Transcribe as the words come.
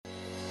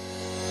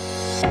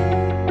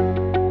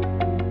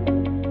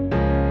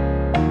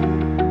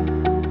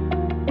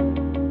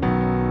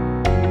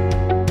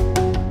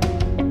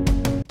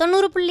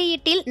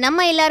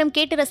நம்ம எல்லாரும்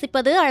கேட்டு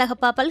ரசிப்பது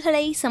அழகப்பா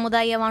பல்கலை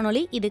சமுதாய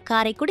வானொலி. இது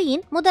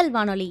காரைக்குடியின் முதல்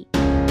வானொலி.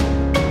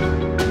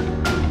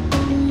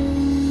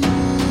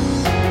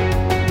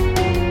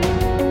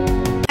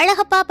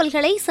 அழகப்பா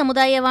பல்கலை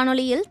சமுதாய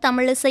வானொலியில்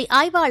தமிழிசை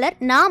ஆய்வாளர்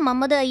நா.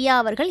 மம்மது ஐயா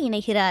அவர்கள்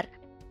இணைகிறார்.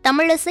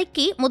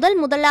 தமிழிசைக்கு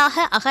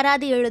முதலாக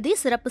அகராதி எழுதி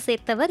சிறப்பு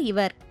சேர்த்தவர்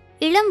இவர்.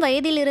 இளம்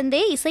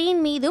வயதிலிருந்தே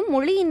இசையின் மீதும்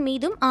மொழியின்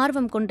மீதும்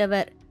ஆர்வம்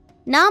கொண்டவர்.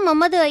 நா.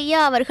 மம்மது ஐயா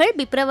அவர்கள்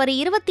பிப்ரவரி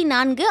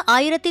 24,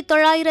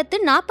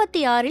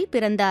 1946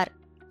 பிறந்தார்.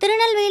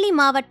 திருநெல்வேலி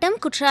மாவட்டம்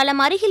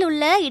குற்றாலம் அருகில்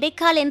உள்ள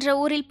இடைக்கால் என்ற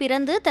ஊரில்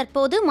பிறந்து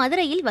தற்போது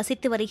மதுரையில்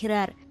வசித்து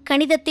வருகிறார்.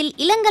 கணிதத்தில்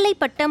இளங்கலை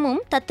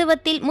பட்டமும்,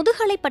 தத்துவத்தில்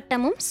முதுகலை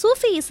பட்டமும்,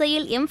 சூஃபி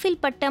இசையில்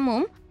எம்ஃபில்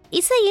பட்டமும்,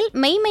 இசையில்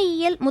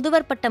மெய்மையியல்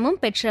முதுவர் பட்டமும்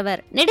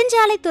பெற்றவர்.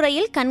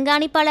 நெடுஞ்சாலைத்துறையில்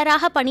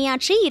கண்காணிப்பாளராக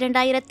பணியாற்றி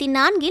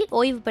 2004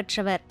 ஓய்வு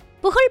பெற்றவர்.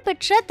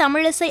 புகழ்பெற்ற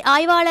தமிழிசை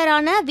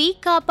ஆய்வாளரான வி.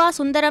 கா.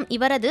 சுந்தரம்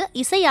இவரது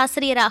இசை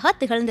ஆசிரியராக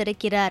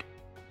திகழ்ந்திருக்கிறார்.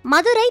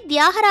 மதுரை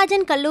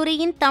தியாகராஜன்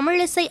கல்லூரியின்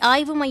தமிழிசை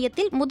ஆய்வு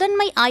மையத்தில்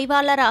முதன்மை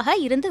ஆய்வாளராக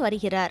இருந்து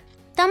வருகிறார்.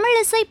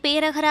 தமிழிசை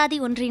பேரகராதி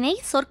ஒன்றினை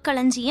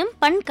சொற்களஞ்சியம்,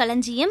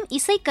 பண்களஞ்சியம்,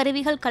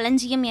 இசைக்கருவிகள்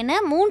களஞ்சியம்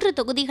என 3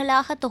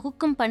 தொகுதிகளாக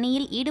தொகுக்கும்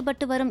பணியில்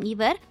ஈடுபட்டு வரும்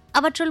இவர்,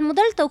 அவற்றுள்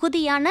முதல்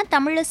தொகுதியான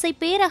தமிழிசை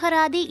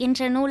பேரகராதி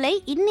என்ற நூலை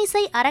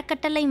இன்னிசை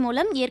அறக்கட்டளை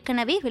மூலம்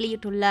ஏற்கனவே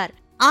வெளியிட்டுள்ளார்.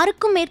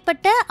 6க்கும்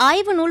மேற்பட்ட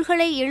ஆய்வு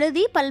நூல்களை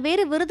எழுதி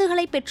பல்வேறு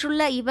விருதுகளை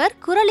பெற்றுள்ள இவர்,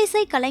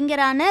 குரலிசை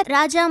கலைஞரான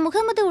ராஜா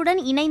முகமது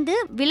உடன் இணைந்து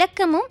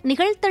விளக்கமும்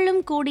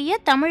நிகழ்த்தலும் கூடிய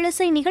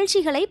தமிழிசை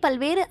நிகழ்ச்சிகளை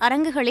பல்வேறு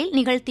அரங்குகளில்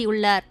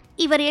நிகழ்த்தியுள்ளார்.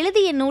 இவர்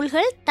எழுதிய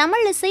நூல்கள்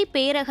தமிழிசை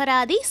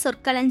பேரகராதி,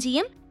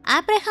 சொற்களஞ்சியம்,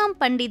 ஆப்ரஹாம்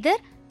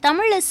பண்டிதர்,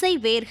 தமிழிசை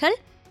வேர்கள்,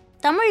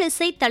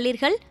 தமிழிசை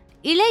தளிர்கள்,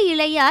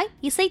 இளையாய்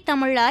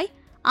இசைத்தமிழாய்,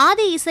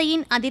 ஆதி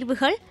இசையின்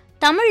அதிர்வுகள்,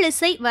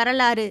 தமிழிசை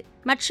வரலாறு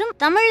மற்றும்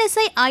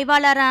தமிழிசை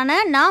ஆய்வாளரான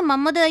நா.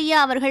 மம்மது ஐயா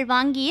அவர்கள்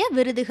வாங்கிய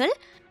விருதுகள்: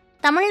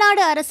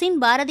 தமிழ்நாடு அரசின்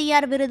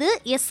பாரதியார் விருது,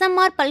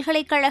 SMR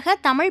பல்கலைக்கழக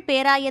தமிழ்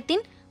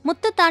பேராயத்தின்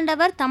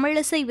முத்துத்தாண்டவர்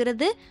தமிழிசை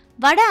விருது,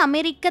 வட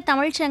அமெரிக்க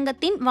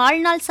தமிழ்ச்சங்கத்தின்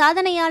வாழ்நாள்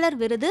சாதனையாளர்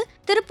விருது,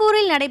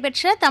 திருப்பூரில்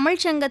நடைபெற்ற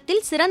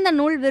தமிழ்ச்சங்கத்தில் சிறந்த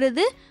நூல்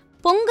விருது,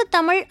 பொங்கு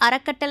தமிழ்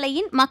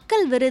அறக்கட்டளையின்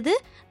மக்கள் விருது,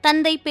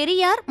 தந்தை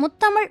பெரியார்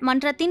முத்தமிழ்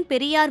மன்றத்தின்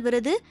பெரியார்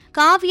விருது,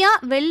 காவ்யா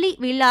வெள்ளி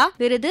விழா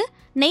விருது,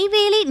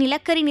 நெய்வேலி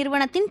நிலக்கரி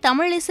நிறுவனத்தின்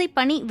தமிழிசை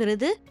பணி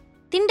விருது,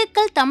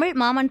 திண்டுக்கல் தமிழ்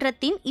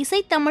மாமன்றத்தின்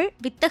இசைத்தமிழ்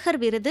வித்தகர்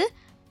விருது,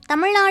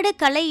 தமிழ்நாடு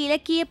கலை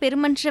இலக்கிய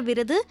பெருமன்ற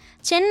விருது,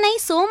 சென்னை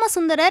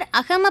சோமசுந்தரர்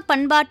அகம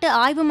பண்பாட்டு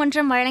ஆய்வு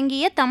மன்றம்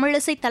வழங்கிய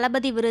தமிழிசை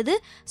தளபதி விருது,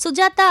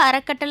 சுஜாதா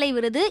அறக்கட்டளை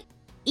விருது,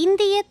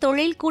 இந்திய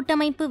தொழில்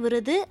கூட்டமைப்பு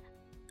விருது,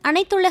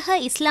 அனைத்துலக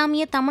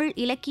இஸ்லாமிய தமிழ்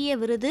இலக்கிய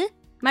விருது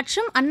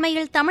மற்றும்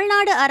அண்மையில்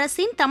தமிழ்நாடு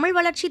அரசின் தமிழ்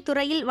வளர்ச்சி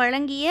துறையில்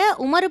வழங்கிய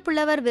உமறு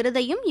புலவர்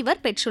விருதையும்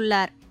இவர்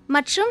பெற்றுள்ளார்.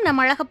 மற்றும் நம்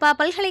அழகப்பா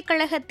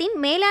பல்கலைக்கழகத்தின்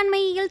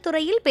மேலாண்மையியல்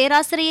துறையில்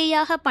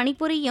பேராசிரியையாக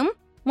பணிபுரியும்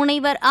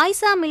முனைவர்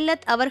ஆயிஷா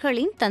மில்லத்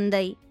அவர்களின்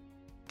தந்தை.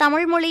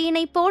 தமிழ்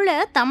மொழியினைப் போல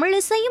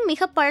தமிழிசையும்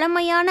மிக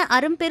பழமையான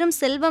அரும்பெரும்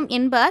செல்வம்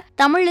என்பார்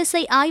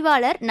தமிழிசை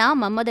ஆய்வாளர் நா.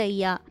 மம்மது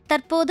ஐயா.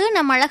 தற்போது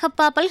நம்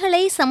அழகப்பா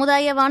பல்கலை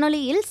சமுதாய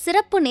வானொலியில்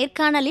சிறப்பு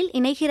நேர்காணலில்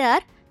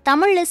இணைகிறார்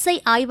தமிழிசை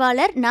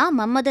ஆய்வாளர் நா.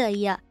 மம்மது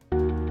ஐயா.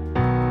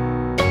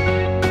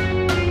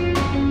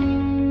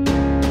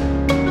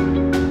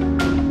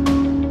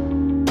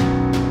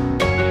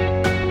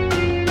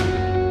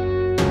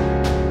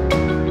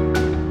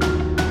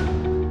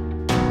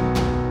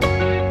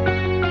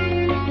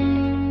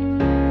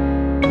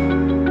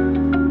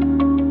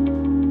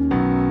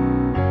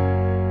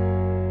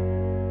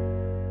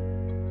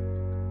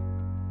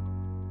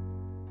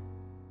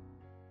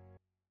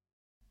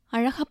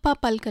 அழகப்பா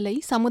பல்கலை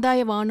சமுதாய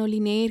வானொலி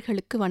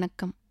நேயர்களுக்கு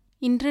வணக்கம்.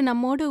 இன்று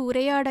நம்மோடு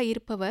உரையாட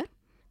இருப்பவர்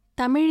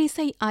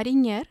தமிழிசை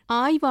அறிஞர்,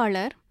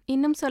 ஆய்வாளர்,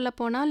 இன்னும்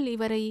சொல்லப்போனால்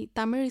இவரை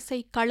தமிழிசை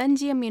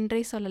களஞ்சியம்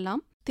என்றே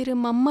சொல்லலாம், திரு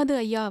மம்மது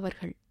ஐயா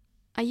அவர்கள்.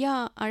 ஐயா,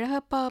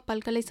 அழகப்பா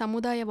பல்கலை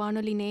சமுதாய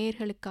வானொலி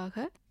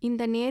நேயர்களுக்காக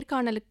இந்த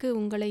நேர்காணலுக்கு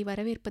உங்களை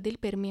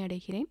வரவேற்பதில் பெருமை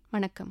அடைகிறேன்.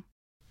 வணக்கம்.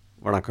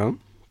 வணக்கம்.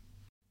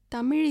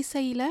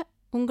 தமிழிசையில்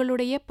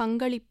உங்களுடைய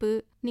பங்களிப்பு,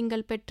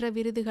 நீங்கள் பெற்ற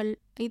விருதுகள்,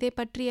 இதை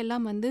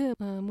பற்றியெல்லாம்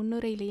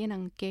முன்னுரையிலேயே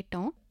நாங்கள்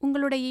கேட்டோம்.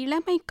 உங்களுடைய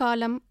இளமை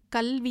காலம்,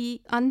 கல்வி,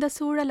 அந்த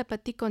சூழலை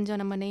பற்றி கொஞ்சம்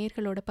நம்ம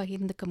நேயர்களோட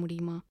பகிர்ந்துக்க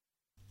முடியுமா?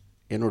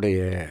 என்னுடைய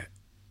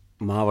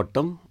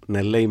மாவட்டம்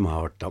நெல்லை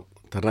மாவட்டம்,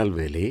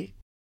 திருநெல்வேலி,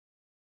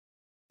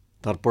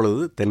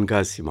 தற்பொழுது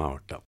தென்காசி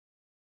மாவட்டம்.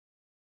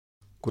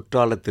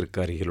 குற்றாலத்திற்கு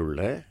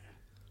அருகிலுள்ள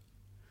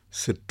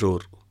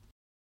சிற்றூர்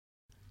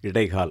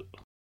இடைக்கால்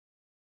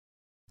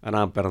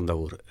நான் பிறந்த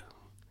ஊர்.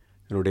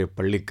 என்னுடைய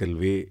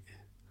பள்ளிக்கல்வி,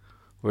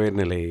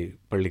 உயர்நிலை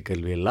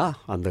பள்ளிக்கல்வி எல்லாம்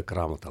அந்த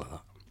கிராமத்தில்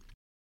தான்.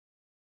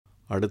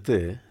 அடுத்து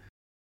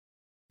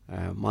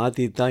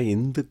மாதிதா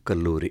இந்து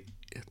கல்லூரி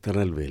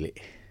திருநெல்வேலி,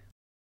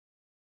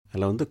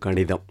 அதில்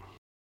கணிதம்,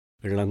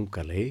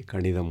 இளங்கலை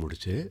கணிதம்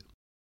முடித்து,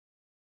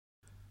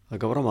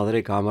 அதுக்கப்புறம்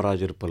மதுரை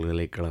காமராஜர்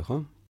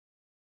பல்கலைக்கழகம்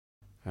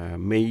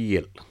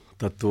மெய்யியல்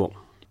தத்துவம்,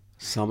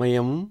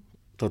 சமயமும்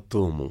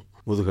தத்துவமும்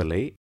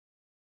முதுகலை,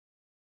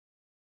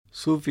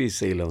 சூஃபி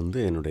இசையில் வந்து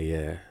என்னுடைய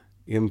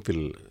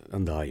எம்ஃபில்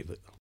அந்த ஆய்வு.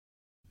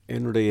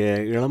 என்னுடைய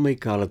இளமை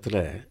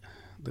காலத்தில்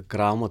இந்த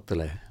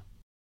கிராமத்தில்,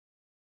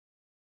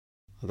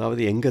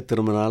 அதாவது எங்கே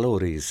திரும்பினாலும்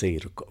ஒரு இசை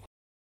இருக்கும்.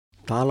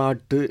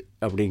 தாலாட்டு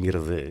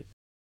அப்படிங்கிறது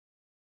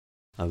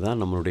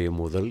அதுதான் நம்மளுடைய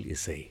முதல்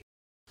இசை.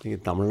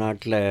 நீங்கள்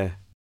தமிழ்நாட்டில்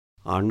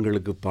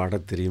ஆண்களுக்கு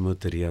பாடத் தெரியுமோ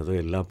தெரியாதோ,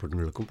 எல்லா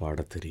பெண்களுக்கும்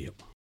பாடத் தெரியும்.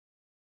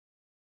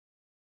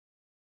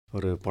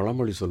 ஒரு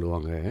பழமொழி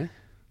சொல்லுவாங்க,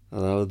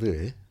 அதாவது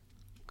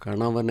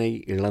கணவனை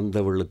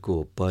இழந்தவளுக்கு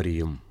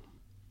ஒப்பாரியும்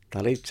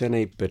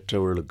தலைச்சனை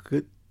பெற்றவளுக்கு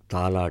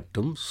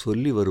தாலாட்டும்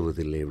சொல்லி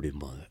வருவதில்லை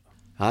அப்படிம்பாங்க.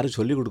 யாரும்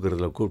சொல்லிக்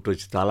கொடுக்குறதில்ல, கூப்பிட்டு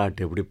வச்சு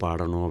தாலாட்டு எப்படி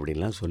பாடணும்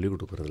அப்படின்லாம் சொல்லிக்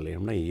கொடுக்குறதில்ல.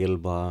 ஏன்னா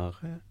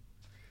இயல்பாக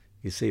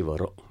இசை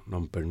வரும்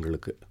நம்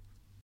பெண்களுக்கு.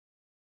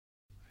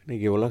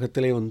 இன்றைக்கி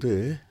உலகத்திலே வந்து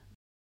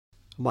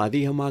நம்ம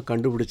அதிகமாக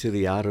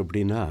கண்டுபிடிச்சது யார்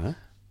அப்படின்னா,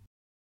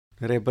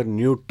 நிறைய பேர்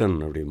நியூட்டன்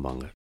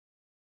அப்படிம்பாங்க.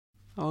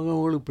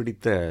 அவங்களுக்கு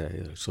பிடித்த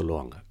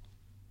சொல்லுவாங்க.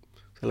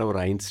 சில ஒரு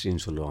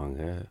ஐன்ஸ்டீன்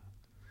சொல்லுவாங்க,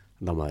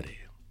 அந்த மாதிரி.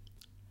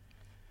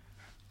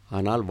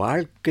 ஆனால்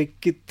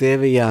வாழ்க்கைக்கு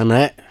தேவையான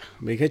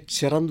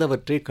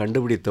மிகச்சிறந்தவற்றை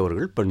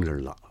கண்டுபிடித்தவர்கள்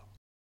பெண்கள் தான்.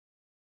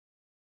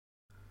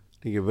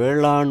 இன்றைக்கி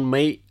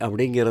வேளாண்மை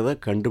அப்படிங்கிறத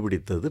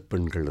கண்டுபிடித்தது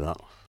பெண்கள்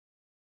தான்.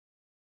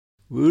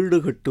 வீடு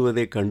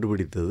கட்டுவதை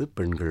கண்டுபிடித்தது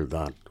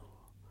பெண்கள்தான்.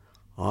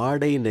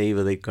 ஆடை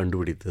நெய்வதை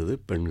கண்டுபிடித்தது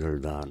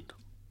பெண்கள்தான்.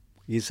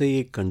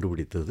 இசையை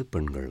கண்டுபிடித்தது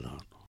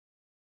பெண்கள்தான்.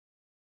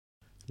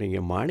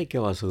 நீங்கள்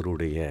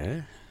மாணிக்கவாசகருடைய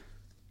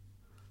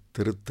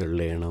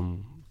திருத்தெள்ளேனம்,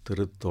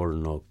 திருத்தோள்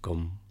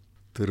நோக்கம்,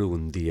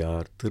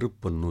 திருவுந்தியார்,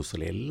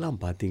 திருப்பன்னூசல்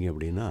எல்லாம் பார்த்தீங்க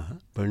அப்படின்னா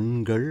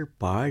பெண்கள்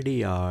பாடி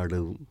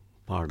ஆடும்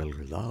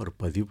பாடல்கள் தான் அவர்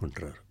பதிவு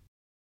பண்ணுறார்.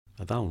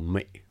 அதான்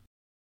உண்மை.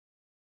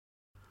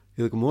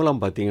 இதுக்கு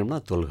மூலம் பார்த்தீங்கன்னா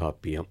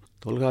தொல்காப்பியம்.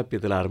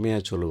 தொல்காப்பியத்தில்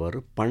அருமையாக சொல்லுவார்,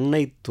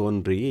 பண்ணை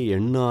தோன்றிய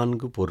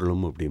எண்ணான்கு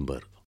பொருளும்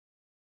அப்படிம்பார்.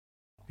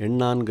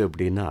 எண்ணான்கு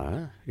அப்படின்னா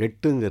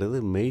 8ங்கிறது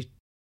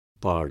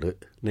மெய்ப்பாடு.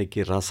 இன்றைக்கி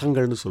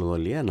ரசங்கள்னு சொல்லுவோம்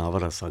இல்லையா,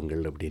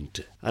 நவரசங்கள்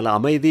அப்படின்ட்டு. அதில்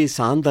அமைதி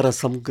சாந்த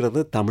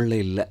ரசம்ங்கிறது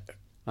தமிழில் இல்லை.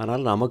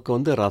 அதனால் நமக்கு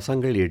வந்து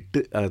ரசங்கள்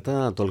 8.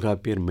 அதுதான்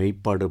தொல்காப்பியர்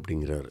மெய்ப்பாடு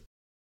அப்படிங்கிறாரு.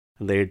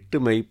 அந்த 8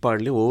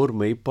 மெய்ப்பாடுலேயும் ஒவ்வொரு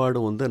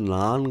மெய்ப்பாடும் வந்து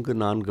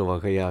 4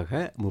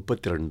 வகையாக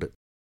 32.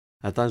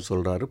 அதான்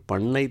சொல்கிறாரு,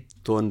 பண்ணை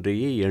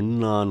தோன்றிய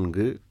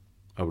எண்ணான்கு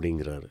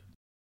அப்படிங்கிறாரு.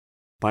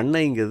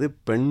 பண்ணைங்கிறது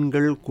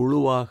பெண்கள்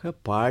குழுவாக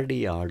பாடி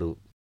ஆடும்.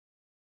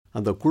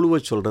 அந்த குழுவை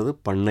சொல்கிறது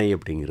பண்ணை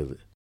அப்படிங்கிறது.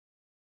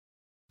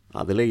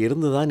 அதில்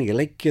இருந்து தான்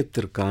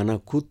இலக்கியத்திற்கான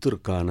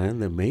கூத்திற்கான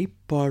இந்த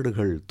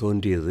மெய்ப்பாடுகள்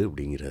தோன்றியது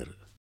அப்படிங்கிறாரு.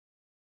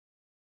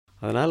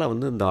 அதனால்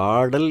வந்து இந்த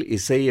ஆடல்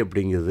இசை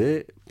அப்படிங்கிறது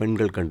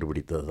பெண்கள்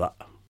கண்டுபிடித்தது தான்.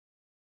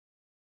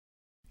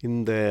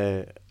 இந்த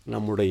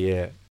நம்முடைய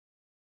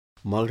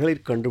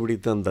மகளிர்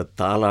கண்டுபிடித்த அந்த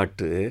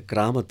தாலாட்டு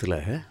கிராமத்தில்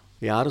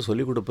யாரும்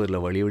சொல்லிக் கொடுப்பதில்லை,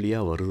 வழி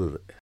வழியாக வருது.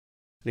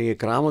 நீங்கள்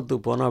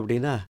கிராமத்துக்கு போனோம்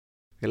அப்படின்னா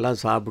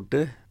எல்லாம் சாப்பிட்டு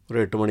ஒரு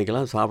 8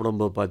 மணிக்கெல்லாம்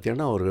சாப்பிடும்போது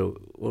பார்த்தீங்கன்னா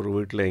ஒரு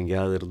வீட்டில்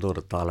எங்கேயாவது இருந்து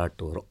ஒரு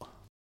தாலாட்டு வரும்.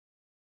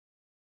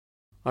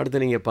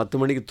 அடுத்து நீங்கள் 10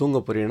 மணிக்கு தூங்க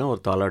போகிறீங்கன்னா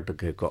ஒரு தாலாட்டு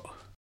கேட்கும்.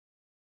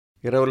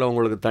 இரவில்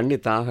உங்களுக்கு தண்ணி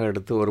தாகம்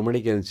எடுத்து 1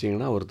 மணிக்கு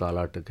எழுந்திச்சிங்கன்னா ஒரு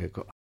தாலாட்டு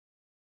கேட்கும்.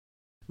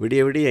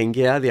 விடிய விடிய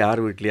எங்கேயாவது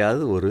யார்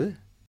வீட்லையாவது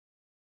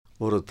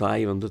ஒரு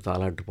தாய் வந்து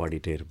தாலாட்டு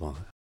பாடிட்டே இருப்பாங்க.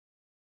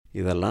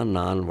 இதெல்லாம்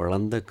நான்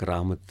வளர்ந்த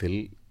கிராமத்தில்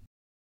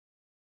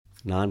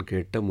நான்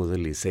கேட்ட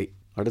முதல் இசை.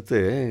 அடுத்து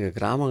எங்கள்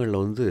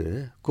கிராமங்களில் வந்து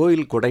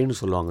கோயில் கொடைன்னு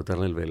சொல்லுவாங்க.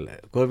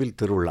 திருநெல்வேலியில் கோவில்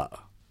திருவிழா,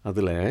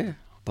 அதில்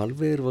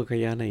பல்வேறு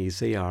வகையான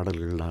இசை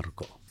ஆடல்கள்லாம்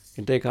இருக்கும்.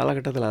 இன்றைய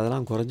காலகட்டத்தில்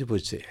அதெல்லாம் குறைஞ்சி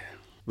போச்சு.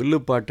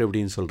 வில்லுப்பாட்டு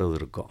அப்படின்னு சொல்கிறது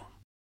இருக்கும்,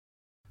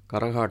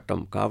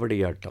 கரகாட்டம்,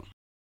 காவடியாட்டம்,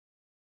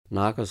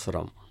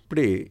 நாகசுரம்,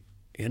 இப்படி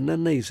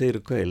என்னென்ன இசை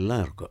இருக்கோ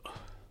எல்லாம் இருக்கும்.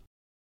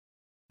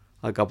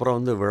 அதுக்கப்புறம்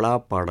வந்து விழா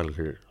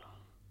பாடல்கள்,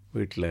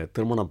 வீட்டில்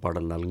திருமண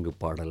பாடல், நலுங்கு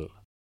பாடல்,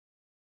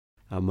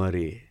 அது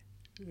மாதிரி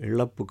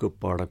இழப்புக்கு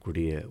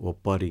பாடக்கூடிய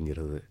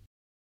ஒப்பாரிங்கிறது,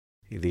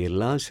 இது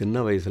எல்லாம்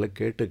சின்ன வயசில்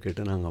கேட்டு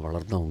கேட்டு நாங்கள்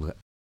வளர்ந்தவங்க.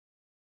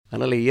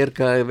 அதனால்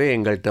இயற்கையாகவே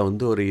எங்கள்கிட்ட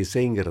வந்து ஒரு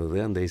இசைங்கிறது,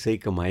 அந்த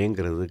இசைக்கு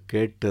மயங்கிறது,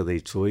 கேட்டு அதை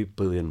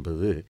சுவைப்பது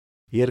என்பது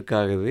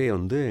இயற்கையாகவே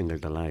வந்து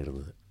எங்கள்கிட்டலாம்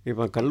இருந்தது.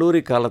 இப்போ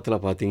கல்லூரி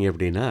காலத்தில் பார்த்தீங்க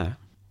அப்படின்னா,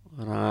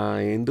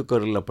 நான் இந்து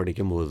கல்லூரியில்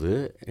படிக்கும்போது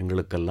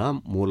எங்களுக்கெல்லாம்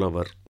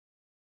மூலவர்,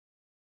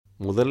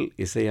 முதல்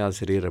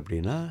இசையாசிரியர்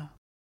அப்படின்னா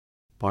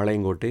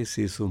பாளையங்கோட்டை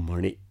சீசு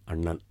மணி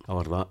அண்ணன்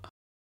அவர்தான்.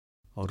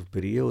 அவர்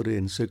பெரிய ஒரு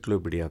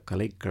என்சைக்ளோபீடியா,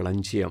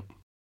 கலைக்களஞ்சியம்.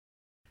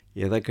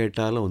 எதை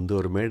கேட்டாலும் வந்து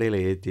ஒரு மேடையில்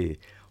ஏற்றி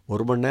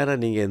 1 மணி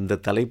நேரம் நீங்கள் இந்த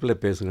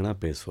தலைப்பில் பேசுங்கன்னா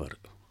பேசுவார்.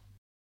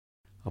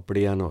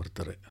 அப்படியான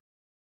ஒருத்தர்.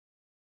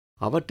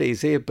 அவர்கிட்ட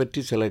இசையை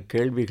பற்றி சில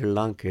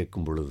கேள்விகள்லாம்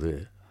கேட்கும் பொழுது,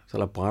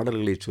 சில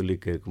பாடல்களை சொல்லி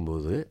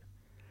கேட்கும்போது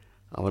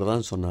அவர்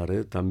தான் சொன்னார்,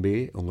 தம்பி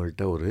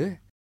உங்கள்கிட்ட ஒரு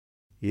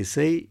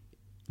இசை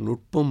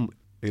நுட்பம்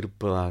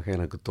இருப்பதாக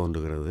எனக்கு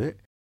தோன்றுகிறது.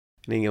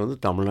 நீங்கள் வந்து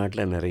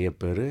தமிழ்நாட்டில் நிறைய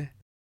பேர்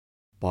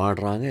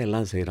பாடுறாங்க,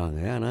 எல்லாம் செய்கிறாங்க.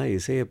 ஆனால்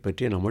இசையை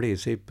பற்றி, நம்முடைய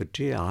இசையை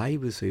பற்றி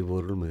ஆய்வு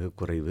செய்பவர்கள் மிக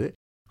குறைவு.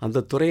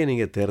 அந்த துறையை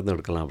நீங்கள்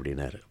தேர்ந்தெடுக்கலாம்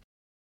அப்படின்னாரு.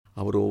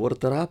 அவர்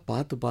ஒவ்வொருத்தராக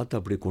பார்த்து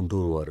அப்படி கொண்டு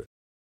வருவார்.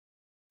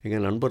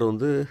 எங்கள் நண்பர்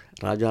வந்து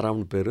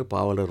ராஜாராம்னு பேர்,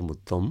 பாவலர்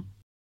முத்தம்.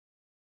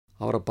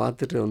 அவரை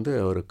பார்த்துட்டு வந்து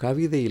அவர்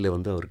கவிதையில்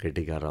வந்து அவர்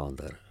கெட்டிக்காராக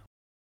வந்தார்.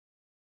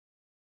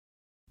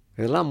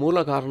 இதெல்லாம்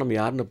மூல காரணம்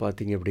யாருன்னு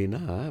பார்த்தீங்க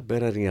அப்படின்னா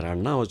பேரறிஞர்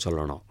அண்ணாவை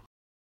சொல்லணும்.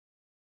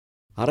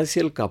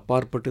 அரசியலுக்கு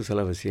அப்பாற்பட்டு சில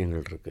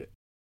விஷயங்கள் இருக்குது.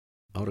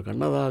 அவர்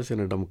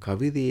கண்ணதாசனிடம்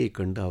கவிதையை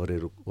கண்டு அவரை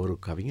ஒரு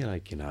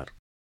கவிஞராக்கினார்.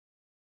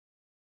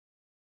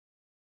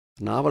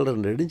 நாவலர்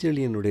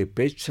நெடுஞ்செழியனுடைய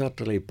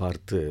பேச்சாற்றலை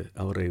பார்த்து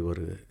அவரை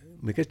ஒரு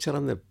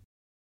மிகச்சிறந்த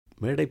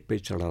மேடை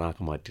பேச்சாளராக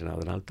மாற்றினார்.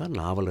 அதனால்தான்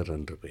நாவலர்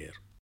என்று பெயர்.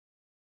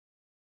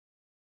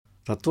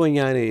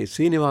 தத்துவஞானி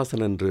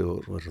சீனிவாசன் என்று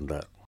ஒருவர்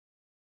இருந்தார்.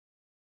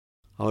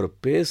 அவர்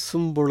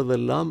பேசும்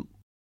பொழுதெல்லாம்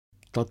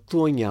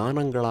தத்துவ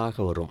ஞானங்களாக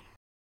வரும்.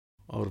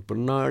 அவர்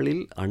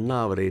பின்னாளில் அண்ணா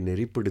அவரை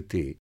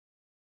நெறிப்படுத்தி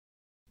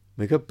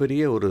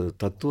மிகப்பெரிய ஒரு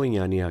தத்துவ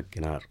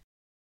ஞானியாக்கினார்.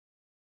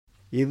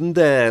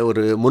 இந்த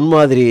ஒரு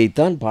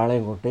முன்மாதிரியைத்தான்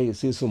பாளையங்கோட்டை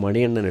சிசு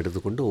மணியண்ணன்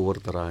எடுத்துக்கொண்டு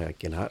ஒவ்வொருத்தராக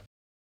ஆக்கினார்.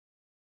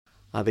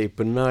 அதை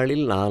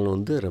பின்னாளில் நான்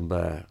ரொம்ப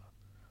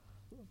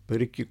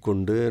பெருக்கி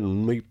கொண்டு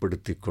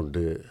நுண்மைப்படுத்தி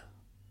கொண்டு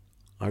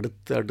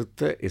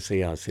அடுத்த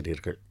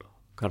இசையாசிரியர்கள்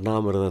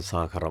கர்ணாமிரத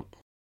சாகரம்,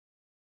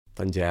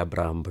 தஞ்சை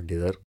ஆபிரகாம்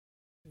பண்டிதர்,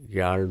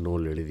 யாழ்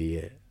நூல் எழுதிய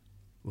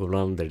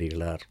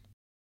குலாந்தடிகளார்,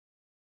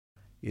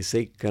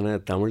 இசைக்கென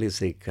தமிழ்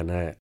இசைக்கென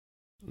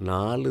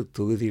 4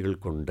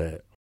 தொகுதிகள் கொண்ட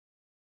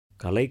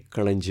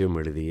கலைக்களஞ்சியம்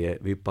எழுதிய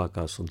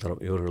வி.பா.க.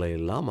 சுந்தரம்,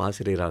 இவர்களையெல்லாம்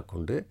ஆசிரியராக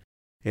கொண்டு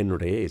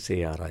என்னுடைய இசை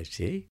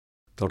ஆராய்ச்சியை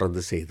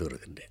தொடர்ந்து செய்து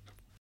வருகின்றேன்.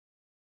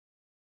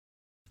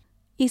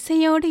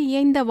 இசையோடு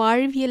இயைந்த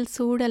வாழ்வியல்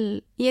சூழல்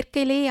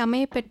இயற்கையிலேயே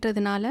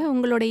அமையப்பெற்றதுனால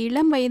உங்களோட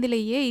இளம்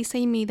வயதிலேயே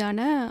இசை மீதான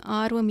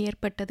ஆர்வம்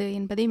ஏற்பட்டது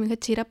என்பதை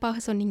மிகச்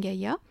சிறப்பாக சொன்னீங்க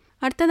ஐயா.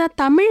 அடுத்ததாக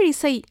தமிழ்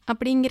இசை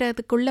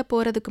அப்படிங்கிறதுக்குள்ளே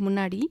போகிறதுக்கு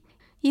முன்னாடி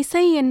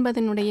இசை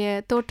என்பதனுடைய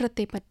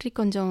தோற்றத்தை பற்றி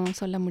கொஞ்சம்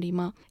சொல்ல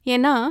முடியுமா?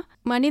 ஏன்னா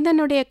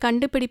மனிதனுடைய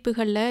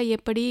கண்டுபிடிப்புகளில்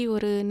எப்படி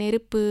ஒரு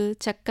நெருப்பு,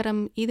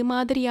 சக்கரம் இது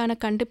மாதிரியான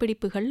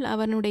கண்டுபிடிப்புகள்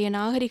அவனுடைய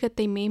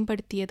நாகரிகத்தை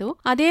மேம்படுத்தியதோ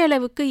அதே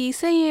அளவுக்கு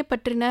இசையை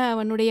பற்றின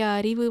அவனுடைய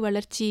அறிவு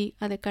வளர்ச்சி,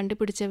 அதை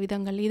கண்டுபிடிச்ச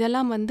விதங்கள்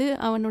இதெல்லாம்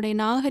அவனுடைய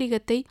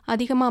நாகரிகத்தை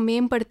அதிகமாக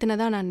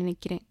மேம்படுத்தினதா நான்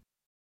நினைக்கிறேன்.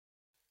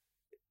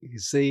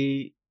 இசை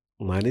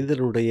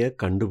மனிதனுடைய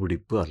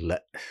கண்டுபிடிப்பு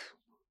அல்ல,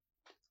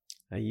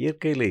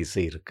 இயற்கையில்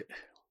இசை இருக்கு.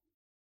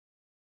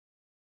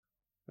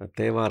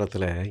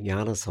 தேவாரத்தில்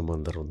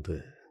ஞானசம்பந்தர்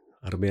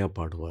அருமையாக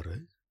பாடுவார்.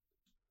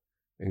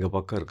 எங்கள்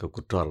பக்கம் இருக்க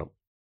குற்றாலம்,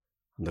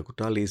 அந்த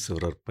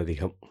குற்றாலீஸ்வரர்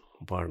பதிகம்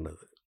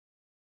பாடினது.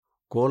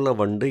 கோல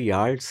வண்டு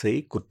யாழ் செய்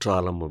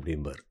குற்றாலம்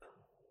அப்படிம்பார்.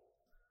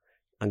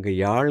 அங்கே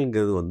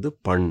யாழ்ங்கிறது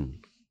பண்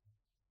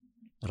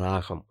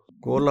ராகம்.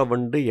 கோல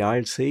வண்டு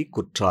யாழ் செய்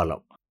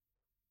குற்றாலம்.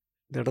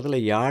 இந்த இடத்துல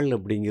யாழ்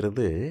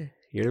அப்படிங்கிறது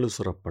 7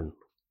 சுரப்பண்,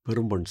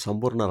 பெரும்பண்,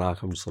 சம்பூர்ண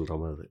ராகம்னு சொல்கிற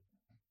மாதிரி.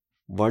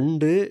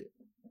 வண்டு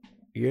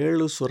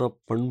 7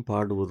 சுரப்பண்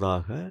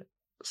பாடுவதாக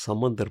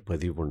சம்பந்தர்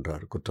பதிவு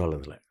பண்ணுறார்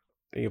குற்றாலத்தில்.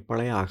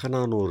 பழைய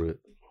அகநானூறு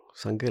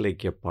சங்க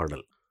இலக்கிய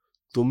பாடல்.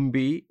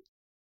 தும்பி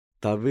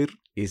தவிர்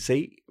இசை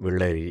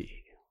விளரி.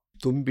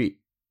 தும்பி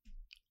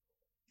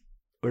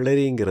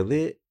விளரிங்கிறது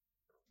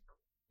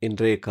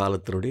இன்றைய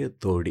காலத்தினுடைய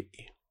தோடி.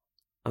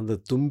 அந்த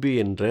தும்பி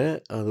என்ற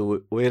அது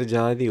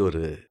உயர்ஜாதி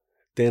ஒரு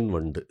தேன்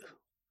வண்டு.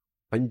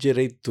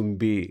 பஞ்சிரை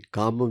தும்பி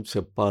காமம்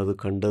செப்பாது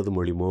கண்டது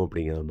மொழிமோ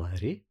அப்படிங்கிற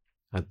மாதிரி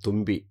அது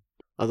தும்பி.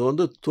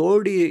 அது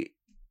தோடி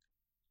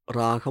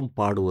ராகம்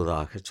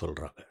பாடுவதாக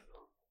சொல்கிறாங்க.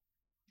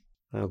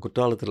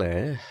 குற்றாலத்தில்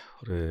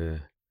ஒரு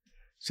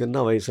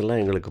சின்ன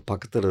வயசுலாம் எங்களுக்கு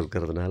பக்கத்தில்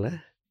இருக்கிறதுனால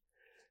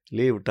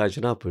லீவ்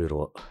விட்டாச்சுன்னா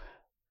போயிடுவோம்.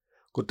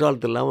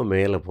 குற்றாலத்தில் இல்லாமல்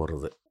மேலே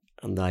போகிறது,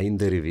 அந்த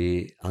ஐந்தருவி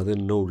அது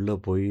இன்னும் உள்ளே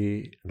போய்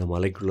இந்த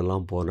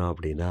மலைக்குள்ளெல்லாம் போனோம்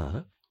அப்படின்னா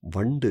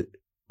வண்டு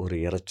ஒரு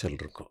இரைச்சல்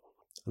இருக்கும்.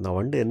 அந்த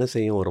வண்டு என்ன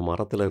செய்யும், ஒரு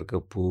மரத்தில் இருக்க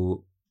பூ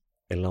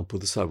எல்லாம்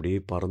புதுசாக அப்படியே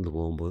பறந்து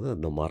போகும்போது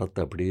அந்த மரத்தை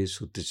அப்படியே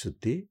சுற்றி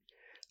சுற்றி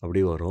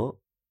அப்படி வரும்.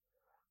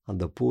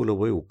 அந்த பூவில்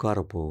போய் உட்கார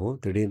போகும்.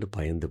 திடீர்னு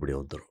பயந்து இப்படி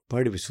வந்துடும்,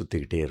 பாடி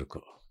சுற்றிக்கிட்டே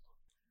இருக்கும்.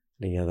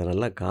 நீங்கள் அதை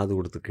நல்லா காது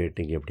கொடுத்து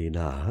கேட்டீங்க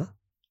அப்படின்னா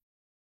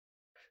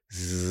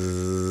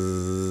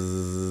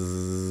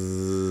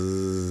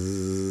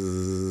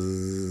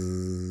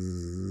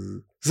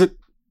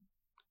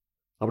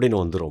அப்படின்னு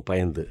வந்துடும்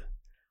பயந்து.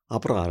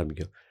 அப்புறம்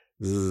ஆரம்பிக்கும்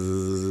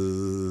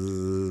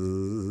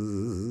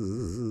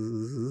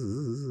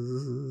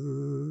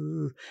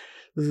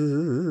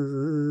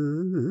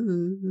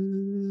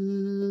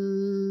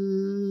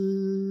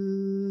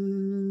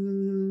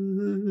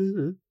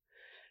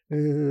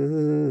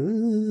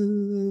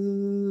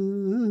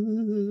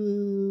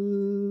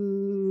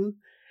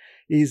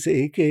இசை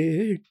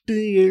கேட்டு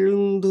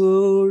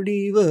எழுந்தோடி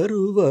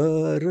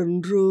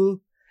வருவாரன்றோ,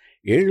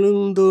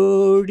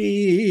 எழுந்தோடி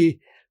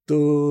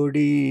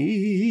தோடி.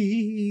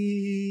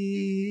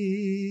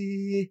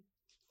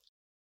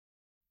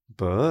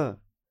 இப்போ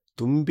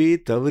தும்பி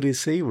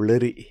தவிரிசை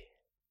விளரி,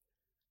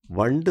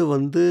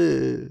 வண்டு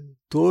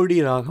தோடி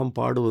ராகம்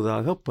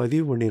பாடுவதாக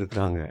பதிவு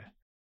பண்ணியிருக்கிறாங்க.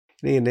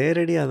 நீங்கள்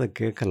நேரடியாக அதை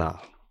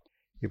கேட்கலாம்.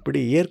 இப்படி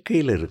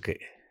இயற்கையில் இருக்கு.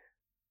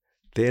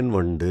 தேன்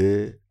வண்டு,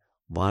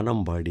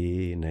 வானம்பாடி,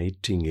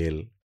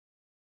 நைட்டிங்கேல்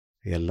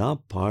எல்லாம்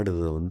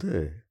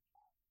பாடுறது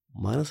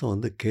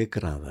மனசை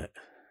கேட்குறாங்க.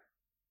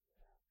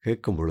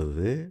 கேட்கும்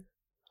பொழுது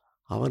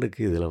அவனுக்கு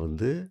இதில்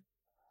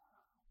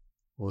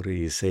ஒரு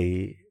இசை,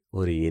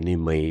 ஒரு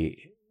இனிமை,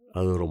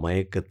 அது ஒரு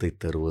மயக்கத்தை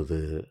தருவது,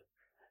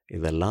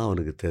 இதெல்லாம்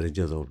அவனுக்கு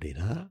தெரிஞ்சது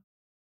அப்படின்னா,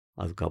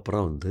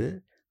 அதுக்கப்புறம்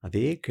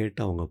அதையே கேட்டு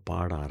அவங்க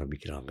பாட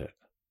ஆரம்பிக்கிறாங்க.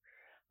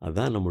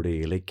 அதுதான் நம்முடைய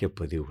இலக்கிய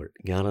பதிவுகள்.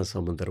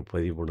 ஞானசம்பந்தர்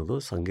பதிவு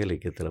பண்ணதும் சங்க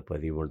இலக்கியத்தில்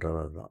பதிவு பண்ணுறது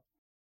அதுதான்.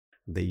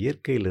 இந்த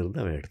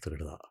இயற்கையிலிருந்து அவன்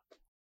எடுத்துக்கிட்டுதான்.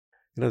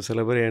 ஏன்னா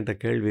சில பேர் என்கிட்ட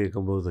கேள்வி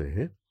கேட்கும்போது,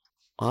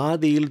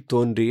 ஆதியில்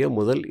தோன்றிய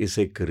முதல்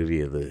இசைக்கருவி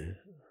எது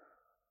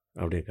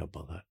அப்படின்னு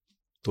கேட்பாங்க.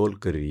 தோல்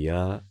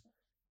கருவியா,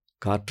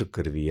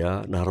 காற்றுக்கருவியா,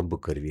 நரம்பு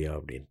கருவியா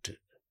அப்படின்ட்டு.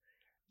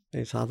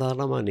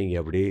 சாதாரணமாக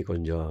நீங்கள் அப்படியே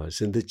கொஞ்சம்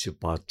சிந்திச்சு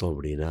பார்த்தோம்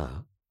அப்படின்னா,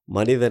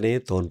 மனிதனே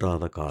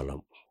தோன்றாத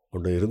காலம்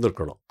ஒன்று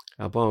இருந்திருக்கணும்.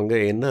 அப்போ அவங்க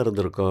என்ன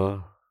இருந்திருக்கோம்?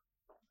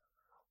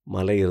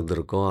 மலை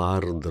இருந்திருக்கும்,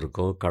 ஆறு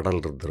இருந்திருக்கும், கடல்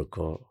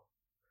இருந்திருக்கும்,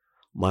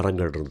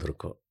 மரங்கள்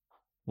இருந்திருக்கும்,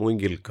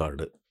 மூங்கில்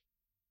காடு.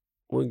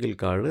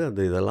 மூங்கில் காடு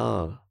இதெல்லாம்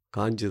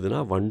காஞ்சதுன்னா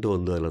வண்டு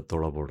அதில்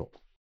துளை போடும்.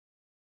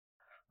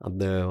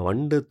 அந்த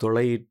வண்டு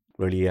துளை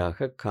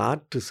வழியாக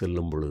காற்று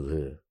செல்லும் பொழுது,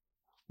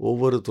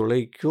 ஒவ்வொரு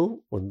துளைக்கும்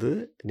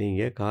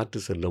நீங்கள் காற்று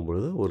செல்லும்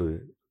பொழுது ஒரு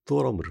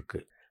தூரம்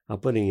இருக்குது.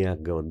 அப்போ நீங்கள்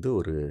அங்கே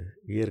ஒரு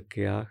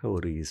இயற்கையாக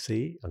ஒரு இசை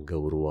அங்கே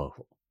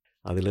உருவாகும்.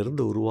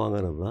 அதிலிருந்து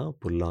உருவாகிறது தான்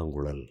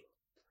புல்லாங்குழல்.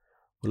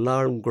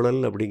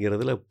 புல்லாங்குழல்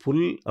அப்படிங்கிறதுல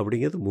புல்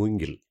அப்படிங்கிறது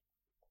மூங்கில்,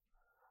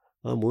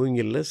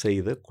 மூங்கிலில்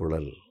செய்த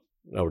குழல்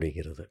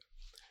அப்படிங்கிறது.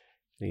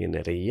 நீங்கள்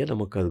நிறைய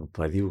நமக்கு அதுக்கு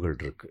பதிவுகள்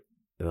இருக்குது.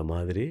 இந்த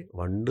மாதிரி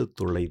வண்டு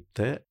துளைத்த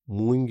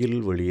மூங்கில்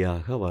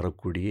வழியாக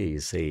வரக்கூடிய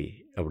இசை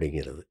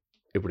அப்படிங்கிறது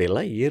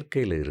இப்படியெல்லாம்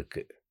இயற்கையில்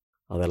இருக்குது.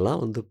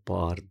 அதெல்லாம்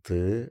பார்த்து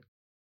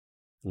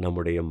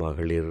நம்முடைய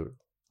மகளிர்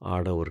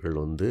ஆடவர்கள்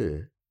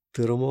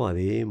திரும்பவும்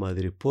அதே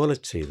மாதிரி போல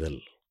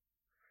செய்தல்,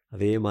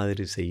 அதே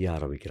மாதிரி செய்ய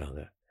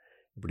ஆரம்பிக்கிறாங்க.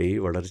 இப்படி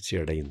வளர்ச்சி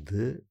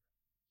அடைந்து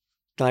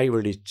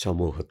தாய்வழி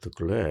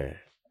சமூகத்துக்குள்ளே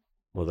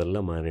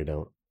முதல்ல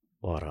மானிடம்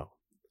வரான்.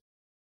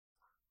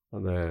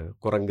 அந்த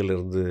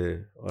குரங்கிலிருந்து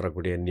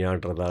வரக்கூடிய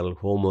நியாண்டர்தால்,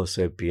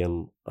 ஹோமோசேப்பியன்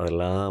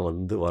அதெல்லாம்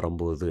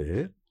வரும்போது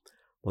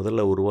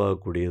முதல்ல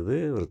உருவாகக்கூடியது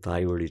ஒரு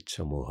தாய்வழி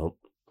சமூகம்.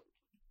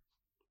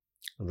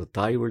 அந்த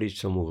தாய்வழி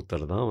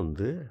சமூகத்தில் தான்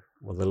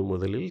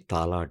முதலில்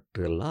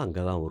தாலாட்டு எல்லாம்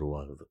அங்கே தான்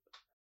உருவாகுது.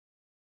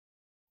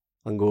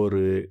 அங்கே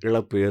ஒரு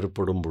இழப்பு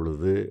ஏற்படும்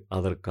பொழுது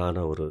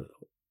அதற்கான ஒரு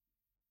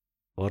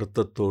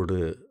வருத்தத்தோடு,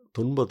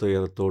 துன்ப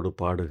துயரத்தோடு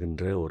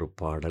பாடுகின்ற ஒரு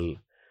பாடல்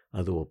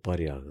அது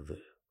ஒப்பாரி ஆகுது.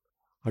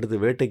 அடுத்து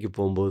வேட்டைக்கு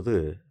போகும்போது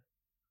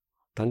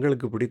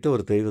தங்களுக்கு பிடித்த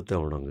ஒரு தெய்வத்தை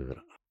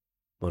வணங்குகிறான்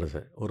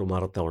மனுஷன். ஒரு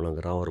மரத்தை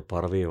வணங்குறான், ஒரு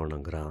பறவையை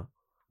வணங்குறான்,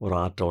 ஒரு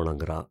ஆற்றை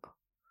வணங்குறான்.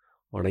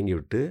 வணங்கி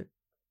விட்டு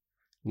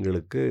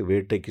எங்களுக்கு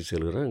வேட்டைக்கு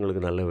செல்கிறோம்,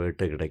 எங்களுக்கு நல்ல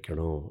வேட்டை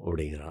கிடைக்கணும்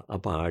அப்படிங்கிறான்.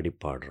 அப்போ ஆடி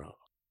பாடுறான்.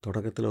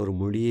 தொடக்கத்தில் ஒரு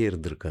மொழியே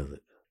இருந்திருக்காது.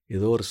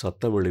 ஏதோ ஒரு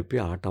சத்தம் எழுப்பி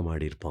ஆட்டம்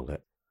ஆடி இருப்பாங்க.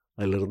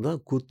 அதிலிருந்து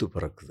தான் கூத்து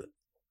பிறக்குது.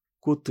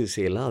 கூத்து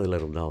இசையெல்லாம்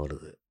அதிலிருந்து தான்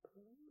வருது.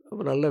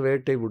 அப்போ நல்ல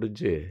வேட்டை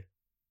முடிஞ்சு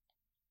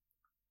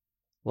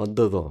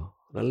வந்ததும்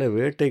நல்ல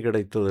வேட்டை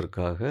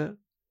கிடைத்ததற்காக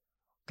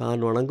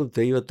தான் வணங்கும்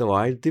தெய்வத்தை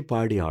வாழ்த்தி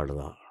பாடி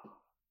ஆடுதான்.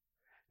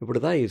 இப்படி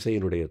தான்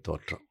இசையினுடைய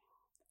தோற்றம்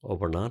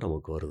ஒவ்வொன்றா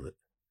நமக்கு வருது.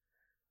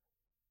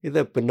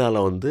 இதை பின்னால்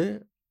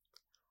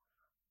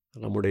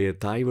நம்முடைய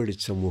தாய்வழி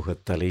சமூக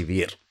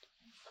தலைவியர்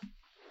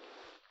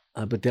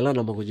அதை பற்றியெல்லாம்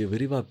நம்ம கொஞ்சம்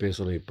விரிவாக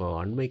பேசணும். இப்போ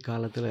அண்மை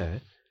காலத்தில்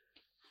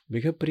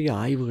மிகப்பெரிய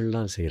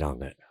ஆய்வுகள்லாம்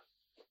செய்கிறாங்க.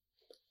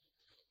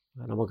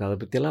 நமக்கு அதை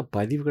பற்றியெல்லாம்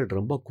பதிவுகள்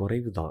ரொம்ப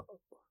குறைவு தான்.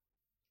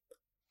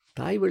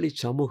 தாய்வழி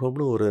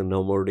சமூகம்னு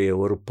நம்மளுடைய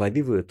ஒரு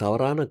பதிவு,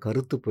 தவறான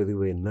கருத்து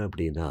பதிவு என்ன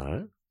அப்படின்னா,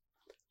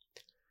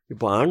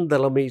 இப்போ ஆண்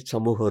தலைமை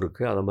சமூகம்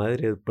இருக்குது, அது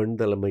மாதிரி பெண்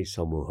தலைமை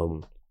சமூகம்.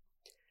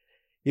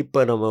 இப்போ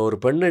நம்ம ஒரு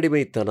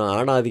பெண்ணடிமைத்தனம்,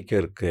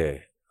 ஆணாதிக்கம் இருக்குது,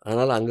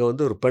 அதனால் அங்கே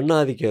ஒரு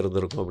பெண்ணாதிக்கம்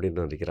இருந்திருக்கும்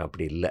அப்படின்னு நினைக்கிறேன்.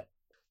 அப்படி இல்லை.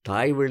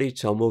 தாய்வழி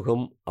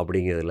சமூகம்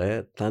அப்படிங்கிறதுல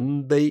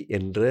தந்தை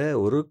என்ற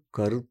ஒரு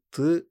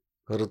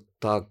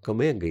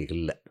கருத்தாக்கமே அங்கே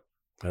இல்லை.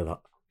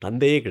 அதுதான்,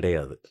 தந்தையே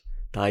கிடையாது,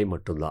 தாய்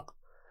மட்டும்தான்.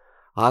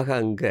 ஆக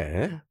அங்கே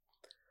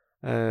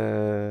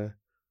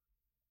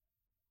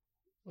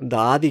இந்த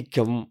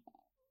ஆதிக்கம்,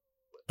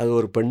 அது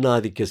ஒரு பெண்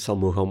ஆதிக்க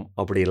சமூகம்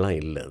அப்படிலாம்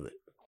இல்லை. அது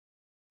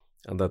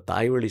அந்த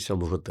தாய்வழி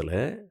சமூகத்தில்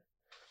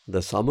இந்த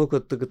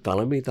சமூகத்துக்கு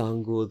தலைமை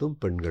தாங்குவதும்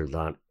பெண்கள்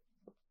தான்.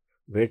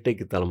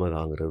 வேட்டைக்கு தலைமை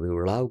தாங்கிறது,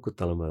 விழாவுக்கு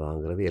தலைமை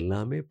தாங்கிறது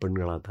எல்லாமே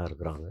பெண்களாக தான்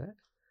இருக்கிறாங்க.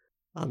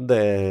 அந்த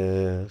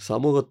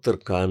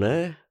சமூகத்திற்கான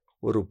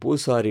ஒரு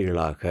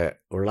பூசாரிகளாக,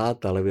 விழா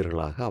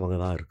தலைவர்களாக அவங்க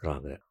தான்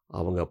இருக்கிறாங்க.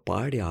 அவங்க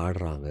பாடி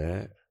ஆடுறாங்க.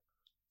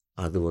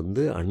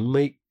 அது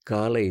அண்மை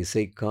கால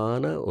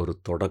இசைக்கான ஒரு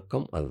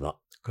தொடக்கம். அதுதான்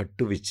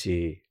கட்டுவிச்சி,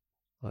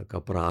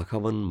 அதுக்கப்புறம்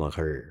அகவன்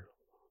மகள்,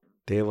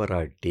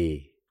 தேவராட்டி,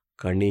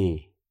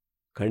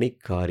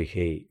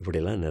 கணிக்காரிகை,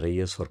 இப்படிலாம்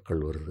நிறைய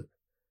சொற்கள் வருது.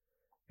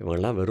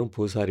 இவங்கெல்லாம் வெறும்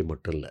பூசாரி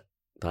மட்டும் இல்லை,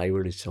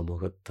 தாய்வழி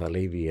சமூக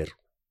தலைவியர்,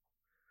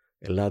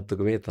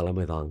 எல்லாத்துக்குமே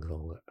தலைமை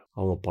தாங்குறவங்க.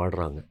 அவங்க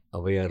பாடுறாங்க.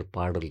 ஔவையார்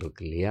பாடல்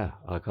இருக்கு இல்லையா,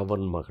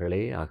 அகவன்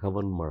மகளே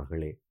அகவன்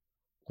மகளே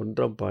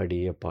குன்றம்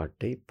பாடிய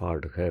பாட்டை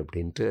பாடுக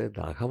அப்படின்ட்டு இந்த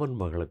அகவன்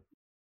மகளை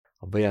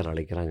ஔவையார்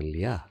அழைக்கிறாங்க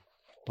இல்லையா,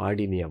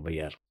 பாடினி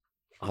ஔவையார்.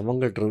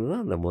 அவங்கள்ட்ட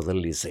தான் அந்த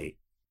முதல் இசை.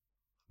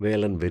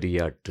 வேலன்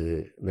வெறியாட்டு,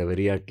 இந்த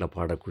வெறியாட்டில்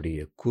பாடக்கூடிய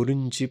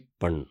குறிஞ்சி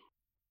பண்,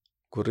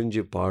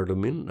 குறிஞ்சி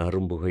பாடுமின்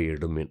நறும்புகை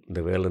எடுமின், இந்த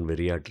வேலன்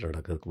வெறியாட்டில்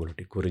நடக்கிறதுக்கு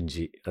முன்னாடி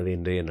குறிஞ்சி, அது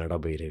இன்றைய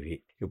நடபைரவி.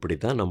 இப்படி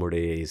தான்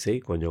நம்முடைய இசை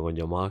கொஞ்சம்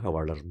கொஞ்சமாக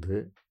வளர்ந்து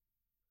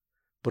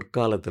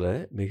பிற்காலத்தில்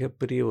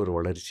மிகப்பெரிய ஒரு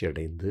வளர்ச்சி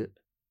அடைந்து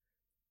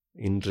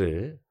இன்று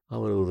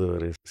அவர்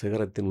ஒரு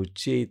சிகரத்தின்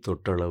உச்சியை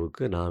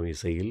தொட்டளவுக்கு நாம்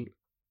இசையில்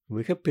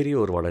மிகப்பெரிய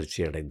ஒரு வளர்ச்சி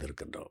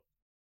அடைந்திருக்கின்றோம்.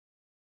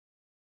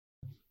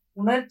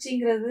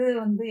 உணர்ச்சிங்கிறது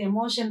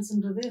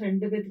எமோஷன்ஸ்ன்றது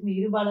 2 பேத்துக்கும்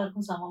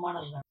இருபாலருக்கும்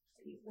சமமானது.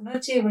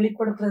 உணர்ச்சியை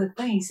வெளிப்படுத்துறதுக்கு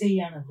தான்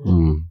இசையானது.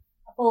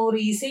 அப்போ ஒரு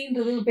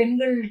இசைன்றது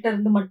பெண்கள்கிட்ட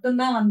இருந்து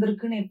மட்டும்தான்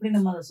வந்திருக்குன்னு எப்படி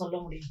நம்ம அதை சொல்ல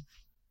முடியும்?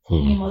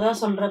 நீங்க முதல்ல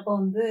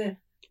சொல்றப்ப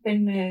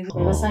பெண்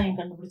விவசாயம்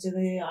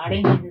கண்டுபிடிச்சது, ஆடை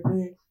நெய்தது,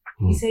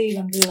 இசை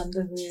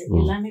வந்தது,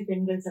 எல்லாமே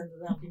பெண்கள்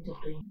தந்தது அப்படின்னு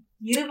சொல்றீங்க.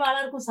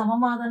 இருபாலருக்கும்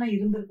சமமா தானே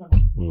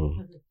இருந்திருக்கணும்.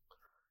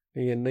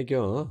 அது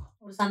என்னைக்கும்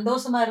ஒரு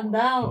சந்தோஷமா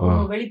இருந்தா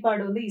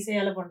வெளிப்பாடு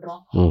இசையால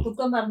பண்றோம்,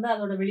 துக்கமா இருந்தா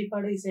அதோட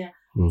வெளிப்பாடு இசையா.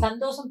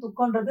 சந்தோஷம்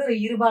துக்கம்ன்றது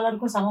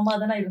இருபாலருக்கும் சமமா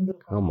தானே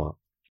இருந்திருக்கும். ஆமா.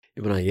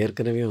 இப்போ நான்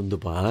ஏற்கனவே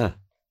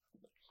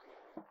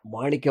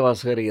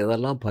மாணிக்கவாசகர்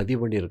எதெல்லாம் பதிவு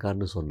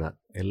பண்ணியிருக்காருன்னு சொன்னார்.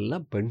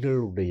 எல்லாம்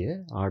பெண்களுடைய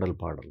ஆடல்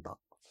பாடல் தான்.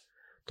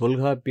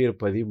 தொல்காப்பியர்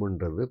பதிவு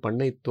பண்ணுறது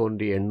பண்ணை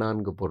தோன்றி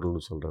எண்ணான்கு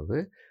பொருள்னு சொல்கிறது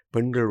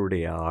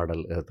பெண்களுடைய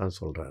ஆடல், அதை தான்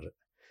சொல்கிறாரு.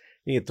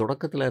 நீங்கள்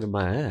தொடக்கத்தில் நம்ம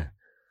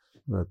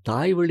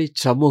தாய்வழி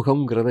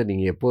சமூகங்கிறத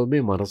நீங்கள் எப்போதுமே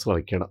மனசில்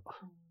வைக்கணும்.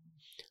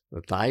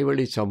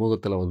 தாய்வழி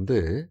சமூகத்தில்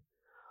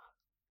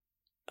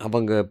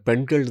அவங்க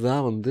பெண்கள்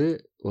தான்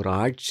ஒரு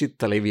ஆட்சி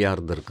தலைவியாக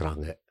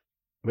இருந்திருக்கிறாங்க.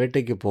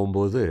 வேட்டைக்கு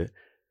போகும்போது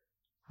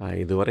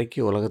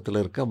இதுவரைக்கும் உலகத்தில்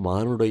இருக்க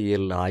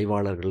மானுடையியல்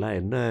ஆய்வாளர்கள்லாம்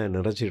என்ன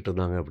நினச்சிக்கிட்டு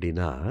இருந்தாங்க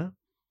அப்படின்னா,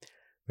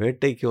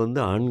 வேட்டைக்கு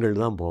ஆண்கள்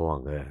தான்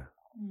போவாங்க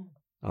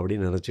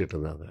அப்படின்னு நினச்சிக்கிட்டு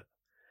இருந்தாங்க.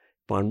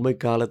 இப்போ அண்மை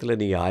காலத்தில்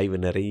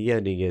நீங்கள்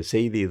நிறைய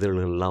செய்தி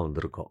இதழ்கள்லாம்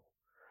வந்திருக்கோம்.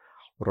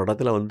 ஒரு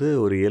இடத்துல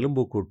ஒரு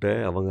எலும்பு கூட்டை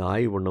அவங்க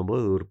ஆய்வு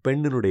பண்ணும்போது ஒரு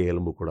பெண்ணினுடைய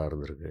எலும்பு கூட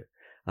இருந்திருக்கு.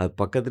 அது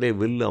பக்கத்துலேயே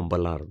வில்லு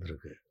அம்பெல்லாம்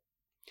இருந்திருக்கு.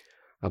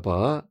 அப்போ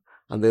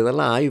அந்த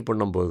இதெல்லாம் ஆய்வு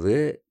பண்ணும்போது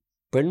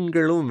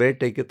பெண்களும்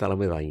வேட்டைக்கு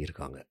தலைமை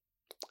தாங்கியிருக்காங்க.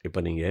 இப்போ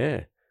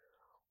நீங்கள்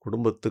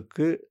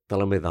குடும்பத்துக்கு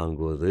தலைமை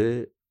தாங்குவது,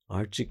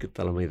 ஆட்சிக்கு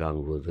தலைமை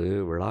தாங்குவது,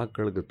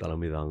 விழாக்களுக்கு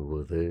தலைமை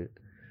தாங்குவது,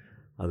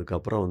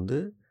 அதுக்கப்புறம்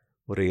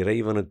ஒரு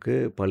இறைவனுக்கு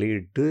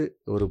பலியிட்டு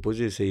ஒரு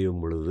பூஜை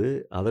செய்யும் பொழுது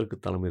அதற்கு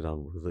தலைமை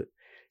தாங்குவது,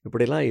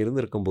 இப்படிலாம்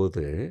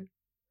இருந்திருக்கும்போது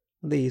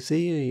அந்த இசை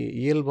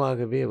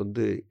இயல்பாகவே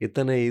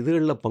இத்தனை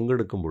இதுகளில்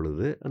பங்கெடுக்கும்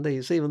பொழுது அந்த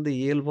இசை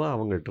இயல்பாக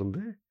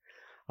அவங்கள்ட்ட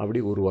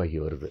அப்படி உருவாகி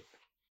வருது.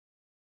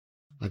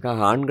 அதுக்காக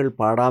ஆண்கள்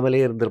பாடாமலே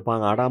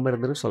இருந்திருப்பாங்க, ஆடாமல்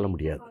இருந்துன்னு சொல்ல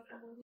முடியாது.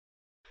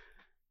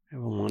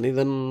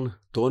 மனிதன்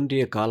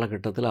தோன்றிய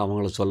காலகட்டத்தில்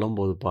அவங்கள சொல்லும்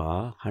போதுப்பா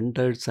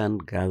ஹண்டர்ஸ்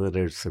அண்ட்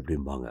கேதரர்ஸ்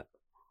அப்படிம்பாங்க.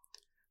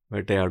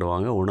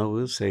 வேட்டையாடுவாங்க, உணவு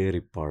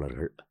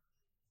சேகரிப்பாளர்கள்.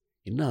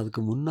 இன்னும்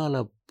அதுக்கு முன்னால்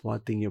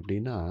பார்த்தீங்க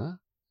அப்படின்னா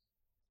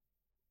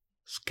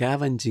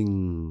ஸ்கேவெஞ்சிங்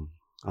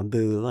அந்த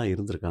இதுதான்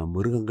இருந்திருக்காங்க.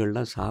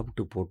 மிருகங்கள்லாம்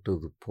சாப்பிட்டு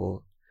போட்டது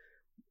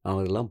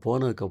அதெல்லாம்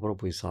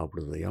போனதுக்கப்புறம் போய்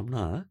சாப்பிடுது.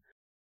 ஏன்னா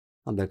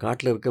அந்த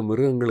காட்டில் இருக்க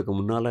மிருகங்களுக்கு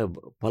முன்னால்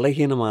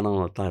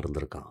பலகீனமானவன் தான்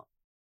இருந்திருக்கான்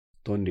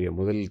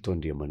முதலில்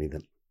தோன்றிய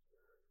மனிதன்.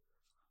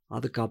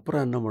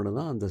 அதுக்கப்புறம் என்ன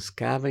பண்ணுதான், அந்த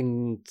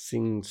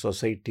ஸ்கேவெஞ்சிங்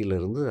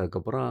சொசைட்டியிலேருந்து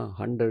அதுக்கப்புறம்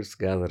ஹண்டர்ஸ்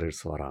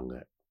கேதரர்ஸ் வராங்க.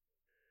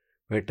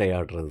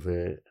 வேட்டையாடுறது,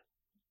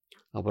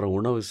 அப்புறம்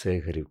உணவு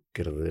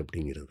சேகரிக்கிறது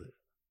அப்படிங்கிறது.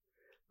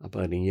 அப்போ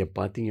நீங்கள்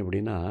பார்த்தீங்க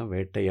அப்படின்னா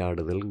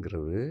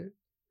வேட்டையாடுதல்ங்கிறது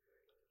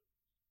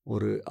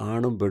ஒரு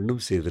ஆணும்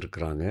பெண்ணும்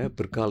செய்திருக்கிறாங்க.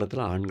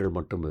 பிற்காலத்தில் ஆண்கள்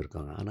மட்டும்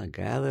இருக்காங்க. ஆனால்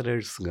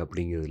கேதரர்ஸுங்க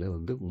அப்படிங்கிறதுல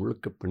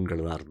முழுக்க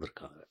பெண்கள் தான்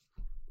இருந்திருக்காங்க.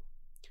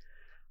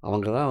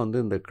 அவங்க தான்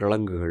இந்த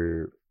கிழங்குகள்,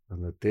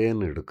 அந்த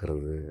தேன்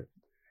எடுக்கிறது,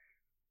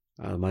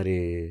 அது மாதிரி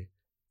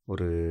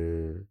ஒரு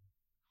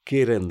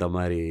கீரை, இந்த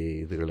மாதிரி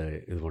இதுகளை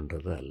இது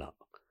பண்ணுறது எல்லாம்.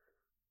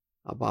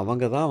 அப்போ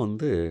அவங்க தான்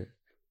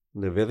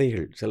இந்த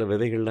விதைகள், சில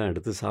விதைகள்லாம்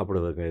எடுத்து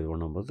சாப்பிடுவதற்கு இது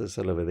பண்ணும்போது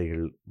சில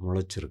விதைகள்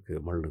முளைச்சிருக்கு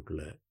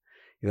மண்ணுக்குள்ளே.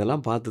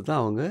 இதெல்லாம் பார்த்து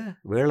தான் அவங்க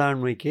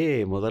வேளாண்மைக்கே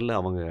முதல்ல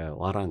அவங்க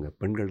வராங்க,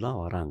 பெண்கள் தான்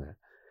வராங்க.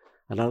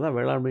 அதனால தான்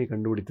வேளாண்மை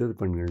கண்டுபிடித்தது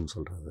பெண்கள்னு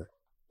சொல்கிறது.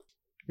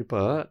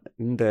 இப்போ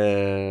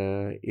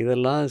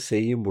இதெல்லாம்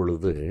செய்யும்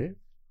பொழுது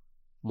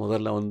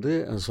முதல்ல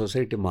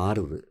சொசைட்டி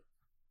மாறுது.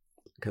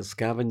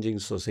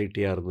 ஸ்கேவெஞ்சிங்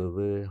சொசைட்டியாக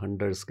இருந்தது,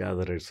 ஹண்டர்ஸ்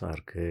கேதரர்ஸாக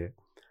இருக்குது.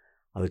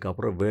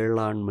 அதுக்கப்புறம்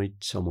வேளாண்மை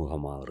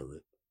சமூகமாக வருது,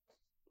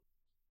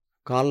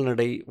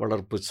 கால்நடை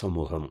வளர்ப்பு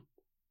சமூகம்.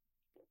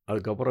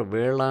 அதுக்கப்புறம்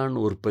வேளாண்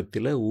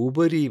உற்பத்தியில்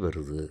உபரி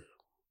வருது.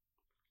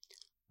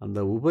 அந்த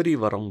உபரி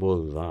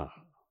வரும்போது தான்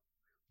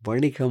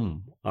வணிகம்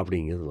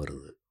அப்படிங்கிறது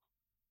வருது.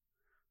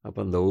 அப்போ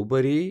அந்த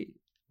உபரி,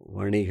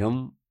 வணிகம்,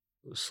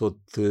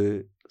 சொத்து,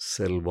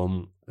 செல்வம்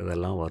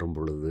இதெல்லாம் வரும்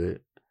பொழுது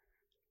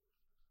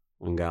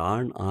அங்கே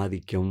ஆண்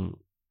ஆதிக்கம்,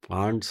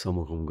 ஆண்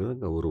சமூகங்கிறது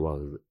அங்கே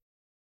உருவாகுது.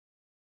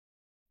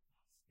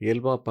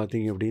 இயல்பாக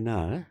பார்த்தீங்க அப்படின்னா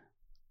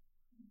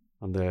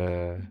அந்த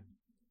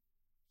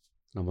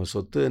நம்ம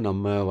சொத்து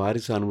நம்ம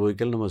வாரிசு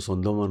அனுபவிக்கல, நம்ம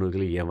சொந்தம்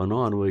அனுபவிக்கல, எவனோ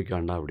அனுபவிக்க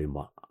வேண்டாம்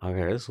அப்படிம்பான்.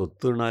 ஆக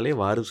சொத்துனாலே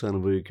வாரிசு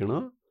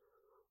அனுபவிக்கணும்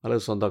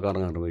அல்லது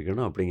சொந்தக்காரங்க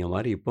அனுபவிக்கணும் அப்படிங்கிற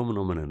மாதிரி இப்பவும்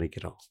நம்ம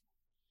நினைக்கிறோம்.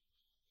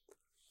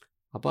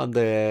 அப்போ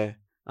அந்த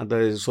அந்த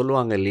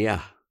சொல்லுவாங்க இல்லையா,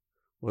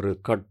 ஒரு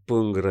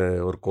கற்புங்கிற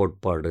ஒரு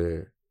கோட்பாடு,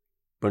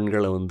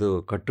 பெண்களை வந்து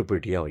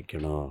கட்டுப்பெட்டியாக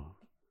வைக்கணும்,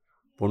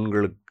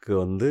 பெண்களுக்கு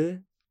வந்து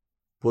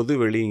பொது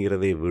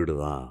வெளிங்கிறதே வீடு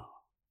தான்,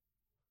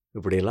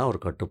 இப்படியெல்லாம் ஒரு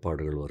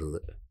கட்டுப்பாடுகள்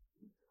வருது.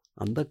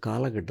 அந்த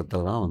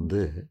காலகட்டத்தில் தான்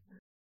வந்து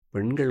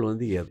பெண்கள்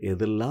வந்து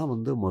எதெல்லாம்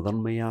வந்து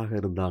முதன்மையாக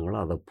இருந்தாங்களோ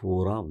அதை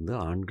பூரா வந்து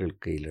ஆண்கள்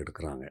கையில்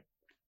எடுக்கிறாங்க.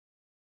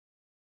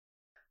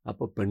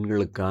 அப்போ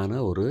பெண்களுக்கான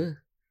ஒரு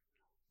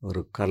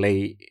ஒரு கலை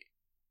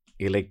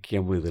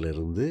இலக்கியம்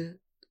இதிலிருந்து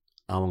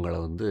அவங்கள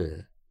வந்து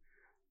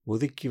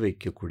ஒதுக்கி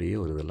வைக்கக்கூடிய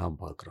ஒரு இதெல்லாம்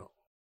பார்க்குறோம்.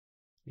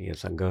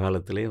 நீங்கள் சங்க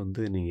காலத்திலே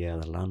வந்து நீங்கள்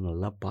அதெல்லாம்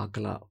நல்லா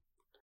பார்க்கலாம்.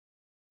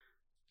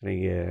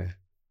 நீங்கள்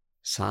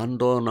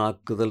சான்றோன்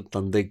ஆக்குதல்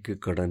தந்தைக்கு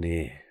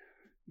கடனே,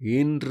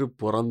 ஈன்று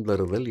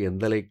புறந்தறுதல்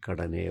எந்தலை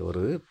கடனே,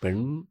 ஒரு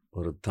பெண்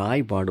ஒரு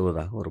தாய்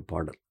பாடுவதாக ஒரு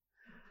பாடல்.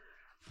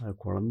 அது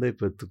குழந்தை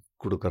பெற்று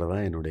கொடுக்கறதா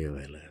என்னுடைய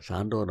வேலை,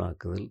 சான்றோன்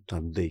ஆக்குதல்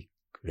தந்தை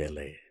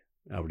வேலை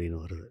அப்படின்னு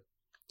வருது.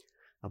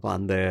 அப்போ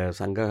அந்த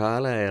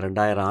சங்ககால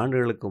 2000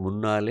 ஆண்டுகளுக்கு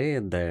முன்னாலே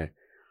இந்த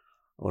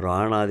ஒரு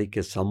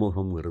ஆணாதிக்க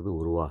சமூகங்கிறது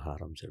உருவாக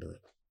ஆரம்பிச்சிடுது.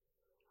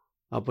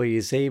 அப்போ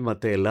இசை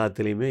மற்ற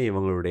எல்லாத்துலேயுமே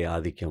இவங்களுடைய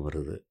ஆதிக்கம்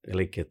வருது.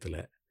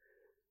 இலக்கியத்தில்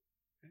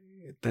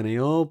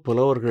எத்தனையோ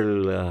புலவர்கள்,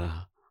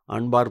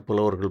 ஆண்பார்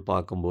புலவர்கள்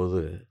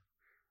பார்க்கும்போது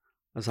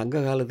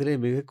சங்க காலத்திலே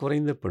மிக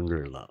குறைந்த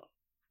பெண்கள் தான்.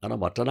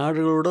 ஆனால் மற்ற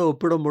நாடுகளோடு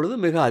ஒப்பிடும் பொழுது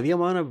மிக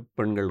அதிகமான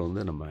பெண்கள்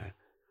வந்து நம்ம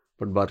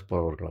பெண்பார்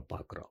புலவர்களை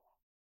பார்க்குறோம்.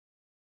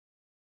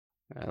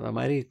 அந்த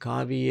மாதிரி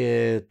காவிய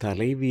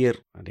தலைவியர்,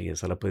 நீங்கள்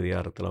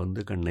சிலப்பதிகாரத்தில்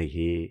வந்து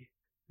கண்ணகி,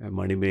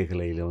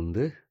 மணிமேகலையில்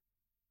வந்து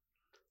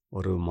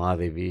ஒரு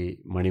மாதவி,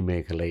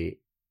 மணிமேகலை,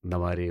 இந்த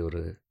மாதிரி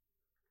ஒரு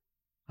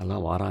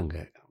எல்லாம் வராங்க.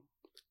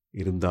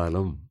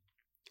 இருந்தாலும்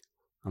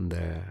அந்த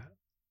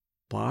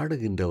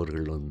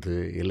பாடுகின்றவர்கள் வந்து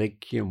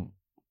இலக்கியம்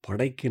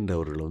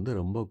படைக்கின்றவர்கள் வந்து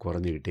ரொம்ப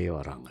குறைஞ்சிக்கிட்டே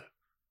வராங்க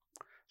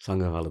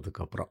சங்க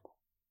காலத்துக்கு அப்புறம்.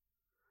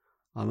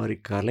 அது மாதிரி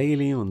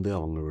கலையிலையும் வந்து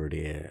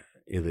அவங்களுடைய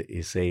இது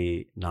இசை,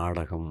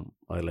 நாடகம்,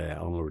 அதில்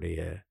அவங்களுடைய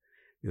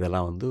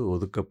இதெல்லாம் வந்து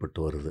ஒதுக்கப்பட்டு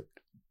வருது.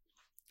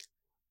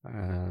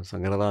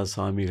 சங்கரதாஸ்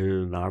சுவாமிகள்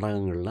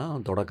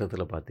நாடகங்கள்லாம்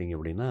தொடக்கத்தில் பார்த்தீங்க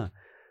அப்படின்னா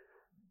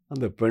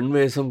அந்த பெண்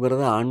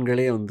வேஷங்கிறத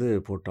ஆண்களே வந்து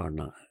போட்டு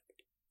ஆடினாங்க.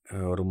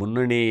 ஒரு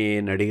முன்னணி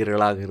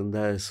நடிகர்களாக இருந்த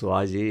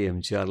சிவாஜி,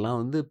 எம்ஜிஆர்லாம்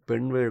வந்து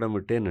பெண்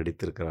வேடமிட்டே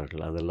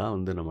நடித்திருக்கிறார்கள். அதெல்லாம்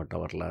வந்து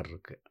நம்மகிட்ட வரலாறு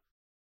இருக்குது.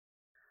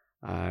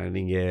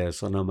 நீங்கள்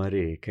சொன்ன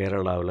மாதிரி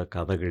கேரளாவில்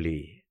கதகளி,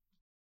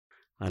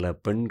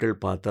 அதில்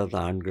பெண்கள் பார்த்தா அந்த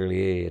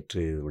ஆண்களையே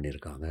ஏற்று இது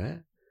பண்ணியிருக்காங்க.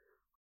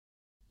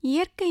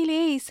 இயற்கையிலே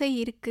இசை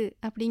இருக்கு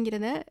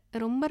அப்படிங்கிறத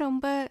ரொம்ப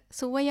ரொம்ப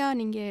சுவையாக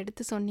நீங்கள்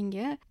எடுத்து சொன்னீங்க.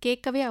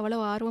 கேட்கவே அவ்வளோ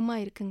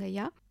ஆர்வமாக இருக்குங்க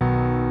ஐயா.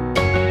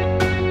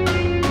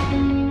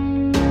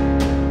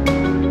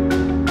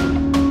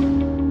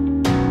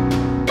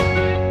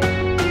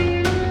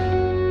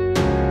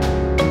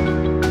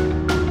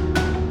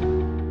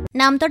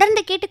 நாம்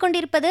தொடர்ந்து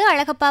கேட்டுக்கொண்டிருப்பது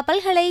அழகப்பா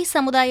பல்கலை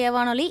சமுதாய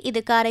வானொலி. இது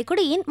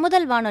காரைக்குடியின்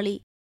முதல் வானொலி.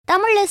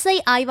 தமிழிசை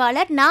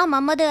ஆய்வாளர் நா.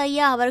 மம்மது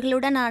ஐயா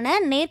அவர்களுடனான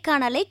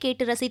நேர்காணலை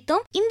கேட்டு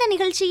ரசித்தோம். இந்த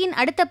நிகழ்ச்சியின்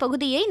அடுத்த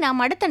பகுதியை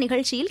நாம் அடுத்த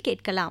நிகழ்ச்சியில்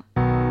கேட்கலாம்.